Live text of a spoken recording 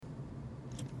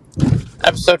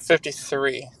Episode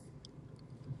 53,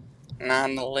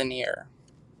 non-linear.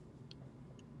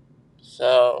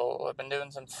 So, I've been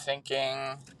doing some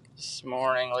thinking this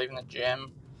morning, leaving the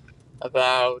gym,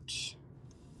 about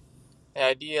the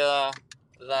idea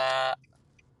that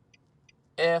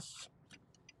if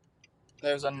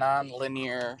there's a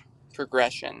non-linear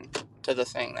progression to the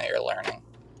thing that you're learning,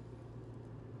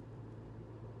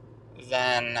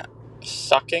 then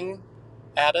sucking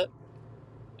at it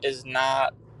is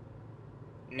not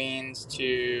means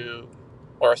to,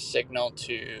 or a signal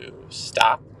to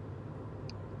stop.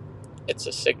 It's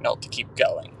a signal to keep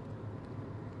going.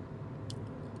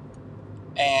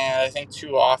 And I think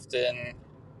too often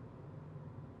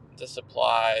this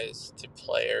applies to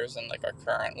players in like our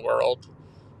current world,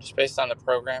 just based on the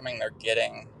programming they're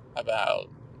getting about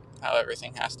how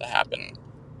everything has to happen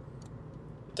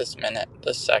this minute,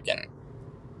 this second.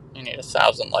 You need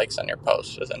 1,000 likes on your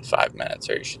post within 5 minutes,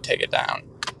 or you should take it down.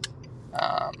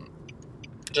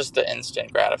 Just the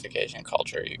instant gratification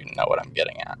culture, you know what I'm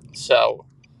getting at. So,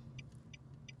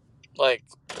 like,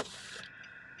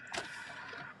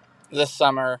 this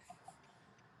summer,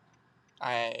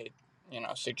 I,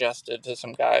 suggested to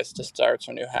some guys to start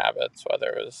some new habits, whether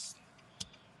it was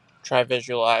try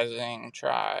visualizing,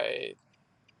 try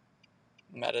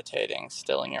meditating,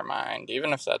 stilling your mind,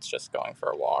 even if that's just going for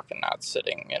a walk and not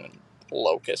sitting in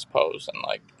locust pose and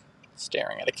like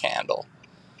staring at a candle.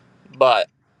 But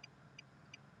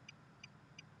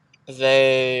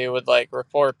they would like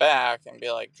report back and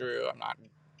be like, Drew, I'm not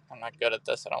good at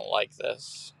this. I don't like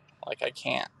this. Like I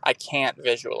can't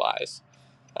visualize.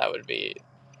 That would be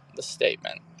the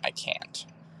statement. I can't.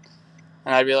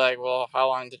 And I'd be like, well, how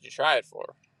long did you try it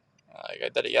for? Like I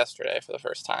did it yesterday for the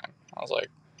first time. I was like,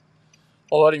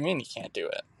 well, what do you mean you can't do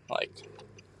it? Like,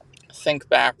 think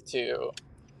back to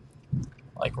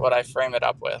like what I frame it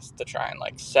up with to try and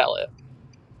like sell it,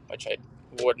 which I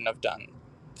wouldn't have done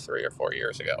 3 or 4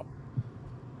 years ago.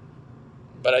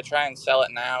 But I try and sell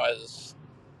it now as,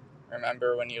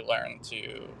 remember when you learned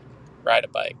to ride a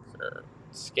bike or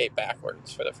skate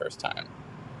backwards for the first time?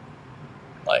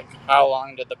 Like, how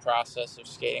long did the process of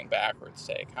skating backwards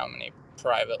take? How many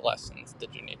private lessons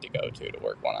did you need to go to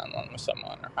work one-on-one with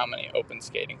someone? Or how many open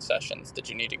skating sessions did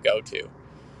you need to go to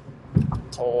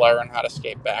learn how to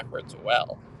skate backwards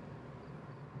well?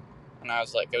 And I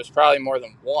was like, it was probably more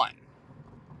than one.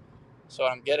 So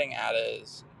what I'm getting at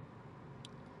is,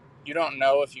 you don't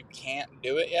know if you can't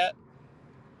do it yet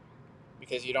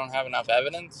because you don't have enough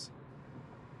evidence,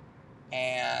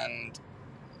 and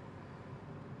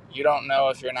you don't know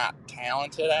if you're not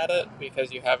talented at it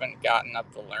because you haven't gotten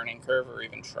up the learning curve or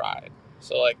even tried.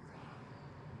 So like,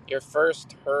 your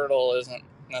first hurdle isn't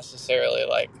necessarily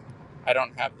like, I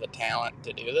don't have the talent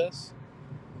to do this.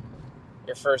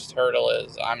 Your first hurdle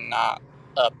is, I'm not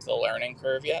up the learning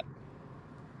curve yet.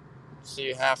 So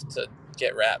you have to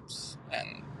get reps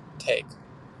and take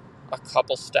a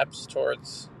couple steps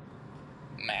towards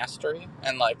mastery,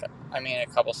 and like, I mean, a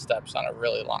couple steps on a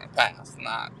really long path,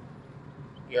 not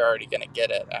you're already going to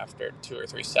get it after 2 or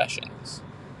 3 sessions.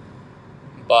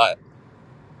 But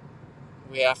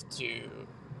we have to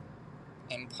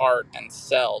impart and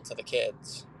sell to the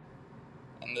kids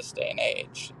in this day and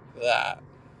age that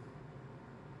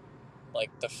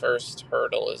like the first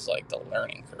hurdle is like the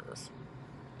learning curve.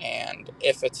 And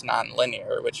if it's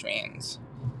non-linear, which means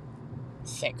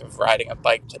think of riding a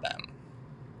bike to them,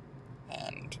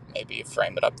 and maybe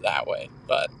frame it up that way.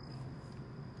 But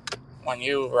when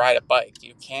you ride a bike,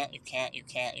 you can't, and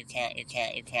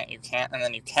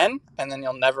then you can, and then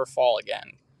you'll never fall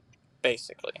again,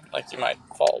 basically. Like, you might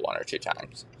fall 1 or 2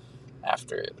 times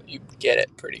after you get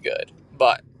it pretty good.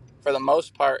 But for the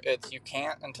most part, it's you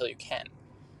can't until you can.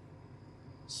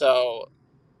 So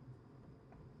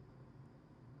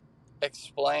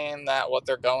explain that what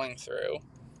they're going through,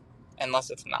 unless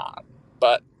it's not.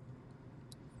 But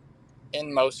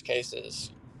in most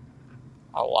cases,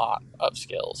 a lot of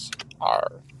skills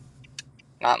are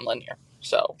non-linear.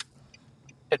 So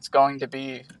it's going to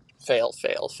be fail,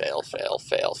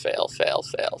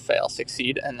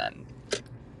 succeed, and then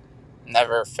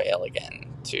never fail again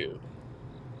to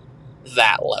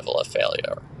that level of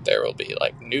failure. There will be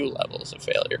like new levels of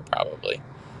failure probably,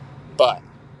 but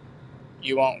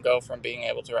you won't go from being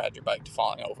able to ride your bike to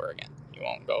falling over again. You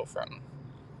won't go from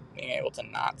being able to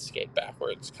not skate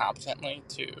backwards competently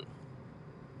to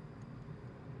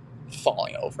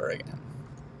falling over again.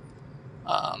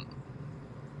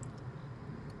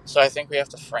 So I think we have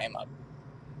to frame up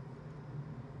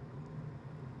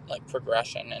like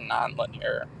progression and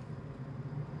non-linear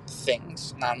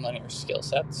things, non-linear skill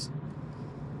sets,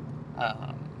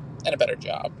 and a better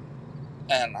job.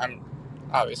 And I'm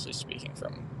obviously speaking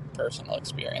from personal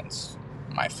experience.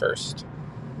 My first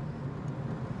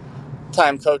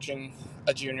time coaching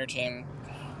a junior team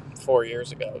 4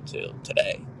 years ago to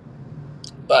today.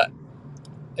 But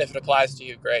if it applies to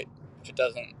you, great. If it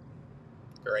doesn't,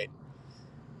 great.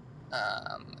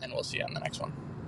 And we'll see you on the next one.